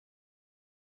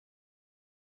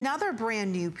Another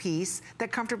brand new piece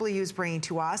that Comfortably You is bringing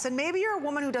to us, and maybe you're a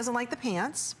woman who doesn't like the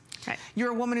pants. Right. You're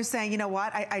a woman who's saying, you know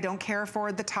what, I don't care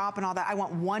for the top and all that. I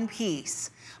want one piece,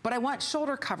 but I want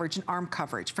shoulder coverage and arm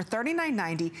coverage. For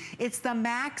 $39.90, it's the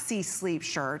Maxi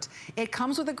Sleepshirt. It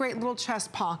comes with a great little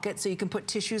chest pocket so you can put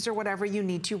tissues or whatever you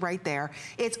need to right there.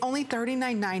 It's only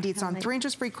 $39.90. It's on 3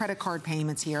 interest-free credit card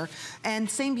payments here. And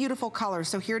same beautiful colors.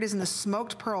 So here it is in the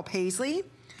smoked pearl paisley.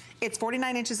 It's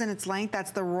 49 inches in its length.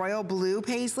 That's the royal blue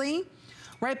paisley.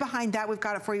 Right behind that, we've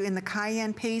got it for you in the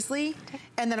cayenne paisley.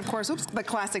 And then, of course, oops, the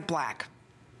classic black.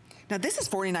 Now, this is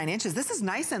 49 inches. This is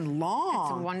nice and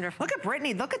long. It's wonderful. Look at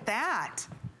Brittany, look at that.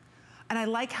 And I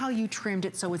like how you trimmed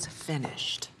it so it's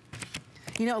finished.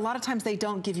 You know, a lot of times they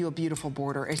don't give you a beautiful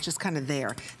border. It's just kind of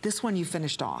there. This one you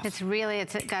finished off. It's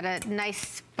got a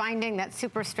nice binding that's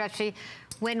super stretchy.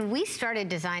 When we started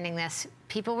designing this,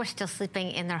 people were still sleeping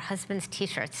in their husband's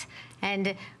t-shirts.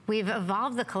 And we've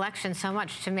evolved the collection so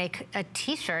much to make a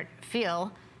t-shirt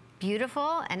feel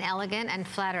beautiful and elegant and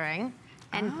flattering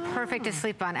and perfect to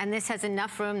sleep on. And this has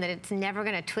enough room that it's never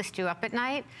gonna twist you up at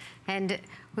night. And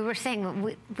we were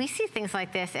saying, we see things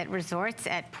like this at resorts,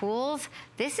 at pools.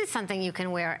 This is something you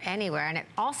can wear anywhere. And it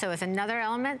also is another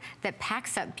element that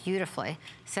packs up beautifully.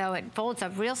 So it folds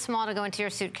up real small to go into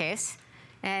your suitcase.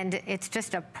 And it's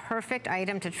just a perfect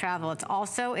item to travel. It's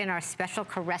also in our special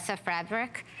Caressa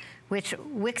fabric, which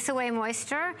wicks away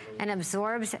moisture and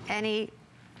absorbs any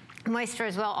moisture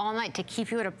as well all night to keep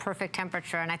you at a perfect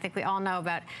temperature. And I think we all know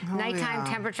about nighttime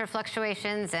temperature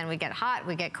fluctuations, and we get hot,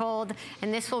 we get cold,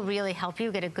 and this will really help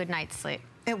you get a good night's sleep.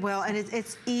 It will, and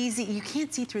it's easy. You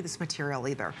can't see through this material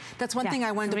either. That's one thing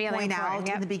I wanted to point out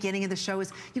in the beginning of the show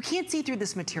is you can't see through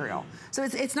this material. So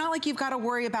it's not like you've got to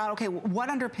worry about, okay, what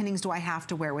underpinnings do I have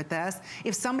to wear with this?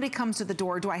 If somebody comes to the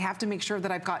door, do I have to make sure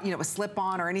that I've got, you know, a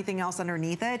slip-on or anything else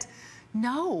underneath it?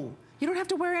 No. You don't have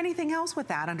to wear anything else with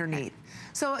that underneath.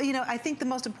 So, you know, I think the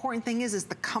most important thing is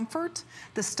the comfort.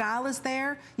 The style is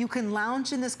there. You can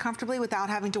lounge in this comfortably without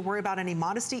having to worry about any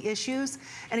modesty issues.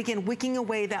 And again, wicking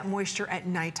away that moisture at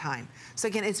nighttime. So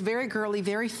again, it's very girly,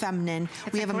 very feminine.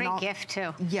 It's a great gift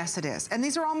too. Yes, it is. And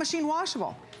these are all machine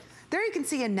washable. There you can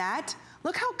see Annette.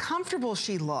 Look how comfortable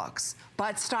she looks,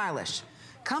 but stylish.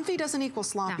 Comfy doesn't equal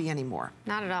sloppy anymore.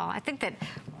 Not at all. I think that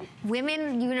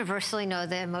women universally know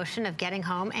the emotion of getting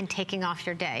home and taking off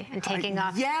your day and taking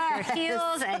off your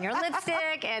heels and your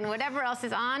lipstick and whatever else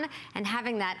is on, and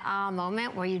having that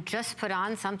moment where you just put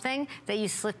on something that you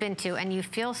slip into and you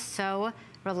feel so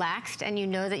relaxed and you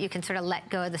know that you can sort of let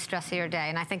go of the stress of your day.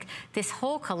 And I think this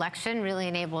whole collection really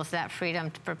enables that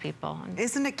freedom for people.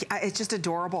 Isn't it? It's just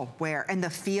adorable wear, and the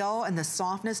feel and the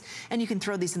softness, and you can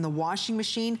throw these in the washing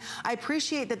machine. I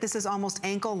appreciate that this is almost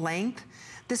ankle length.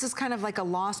 This is kind of like a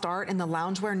lost art in the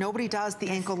loungewear. Nobody does the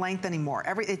ankle length anymore.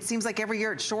 It seems like every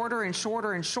year it's shorter and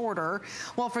shorter and shorter.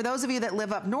 Well, for those of you that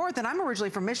live up north, and I'm originally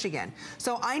from Michigan,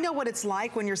 so I know what it's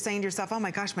like when you're saying to yourself, oh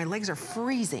my gosh, my legs are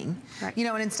freezing. Right. You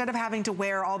know, and instead of having to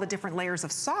wear all the different layers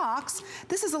of socks,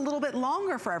 this is a little bit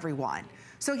longer for everyone.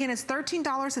 So again, it's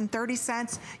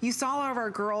 $13.30. You saw all of our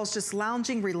girls just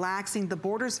lounging, relaxing. The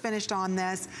border's finished on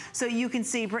this. So you can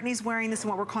see Brittany's wearing this in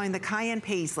what we're calling the cayenne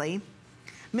paisley.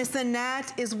 Miss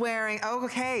Annette is wearing,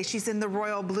 okay, she's in the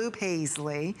royal blue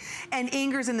paisley, and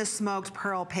Inger's in the smoked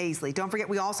pearl paisley. Don't forget,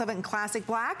 we also have it in classic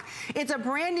black. It's a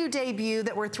brand new debut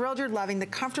that we're thrilled you're loving, the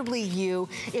Comfortably You.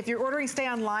 If you're ordering, stay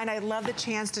online. I'd love the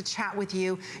chance to chat with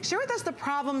you. Share with us the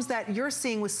problems that you're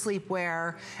seeing with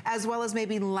sleepwear, as well as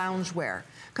maybe loungewear.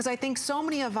 Because I think so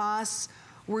many of us,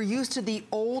 we're used to the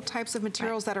old types of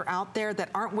materials that are out there that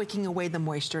aren't wicking away the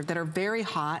moisture, that are very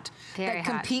hot, that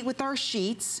compete with our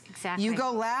sheets. Exactly. You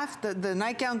go left, the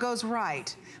nightgown goes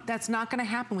right. That's not gonna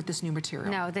happen with this new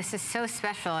material. No, this is so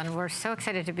special, and we're so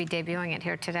excited to be debuting it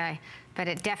here today. But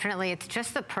it's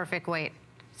just the perfect weight.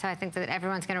 So I think that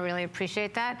everyone's gonna really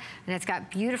appreciate that. And it's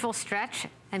got beautiful stretch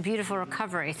and beautiful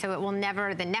recovery. So it will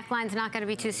never, the neckline's not gonna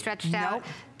be too stretched out.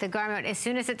 The garment, as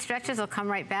soon as it stretches, it'll come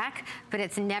right back, but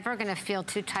it's never gonna feel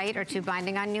too tight or too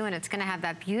binding on you, and it's gonna have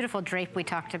that beautiful drape we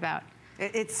talked about.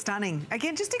 It's stunning.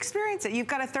 Again, just experience it. You've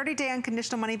got a 30-day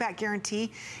unconditional money-back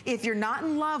guarantee. If you're not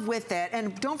in love with it,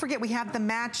 and don't forget we have the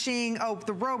matching,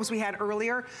 the robes we had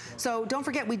earlier. So don't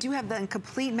forget, we do have the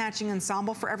complete matching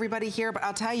ensemble for everybody here, but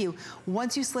I'll tell you,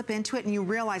 once you slip into it and you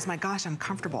realize, my gosh, I'm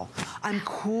comfortable, I'm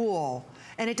cool,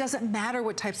 and it doesn't matter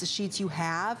what types of sheets you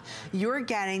have, you're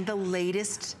getting the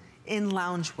latest in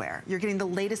loungewear. You're getting the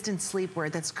latest in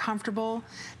sleepwear that's comfortable,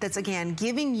 that's again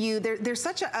giving you, there's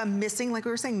such a missing, like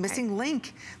we were saying, missing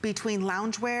link between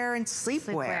loungewear and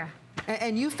sleepwear.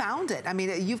 And you found it. I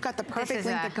mean, you've got the perfect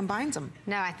link that combines them.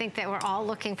 No, I think that we're all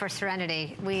looking for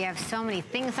serenity. We have so many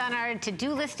things on our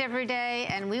to-do list every day,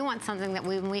 and we want something that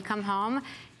when we come home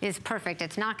is perfect.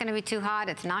 It's not going to be too hot.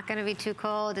 It's not going to be too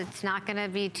cold. It's not going to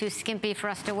be too skimpy for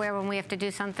us to wear when we have to do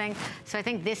something. So I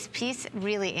think this piece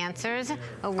really answers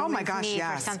a woman's need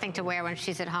for something to wear when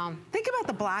she's at home. Think about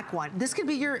the black one. This could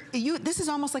be this is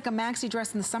almost like a maxi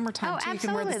dress in the summertime, too. Absolutely. You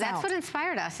can wear this That's what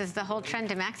inspired us, is the whole trend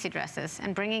to maxi dresses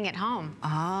and bringing it home.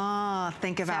 Ah,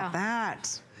 think about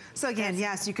that. So again,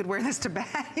 yes, you could wear this to bed.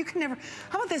 You can never,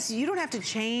 how about this? You don't have to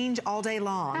change all day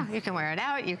long. No, you can wear it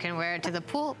out. You can wear it to the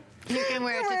pool. You can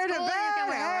wear it to school, you can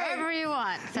wear it wherever you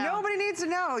want. So. Nobody needs to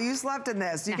know you slept in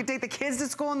this. You can take the kids to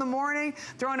school in the morning,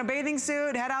 throw in a bathing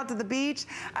suit, head out to the beach.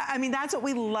 I mean, that's what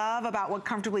we love about what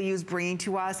Comfortably You is bringing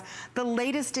to us. The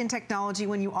latest in technology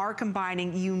when you are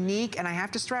combining unique, and I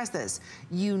have to stress this,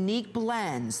 unique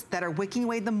blends that are wicking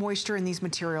away the moisture in these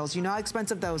materials. You know how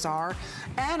expensive those are.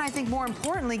 And I think more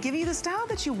importantly, give you the style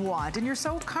that you want, and you're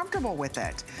so comfortable with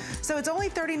it. So it's only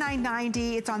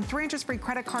 $39.90. It's on 3 interest-free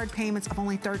credit card payments of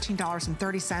only $13.30.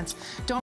 Don't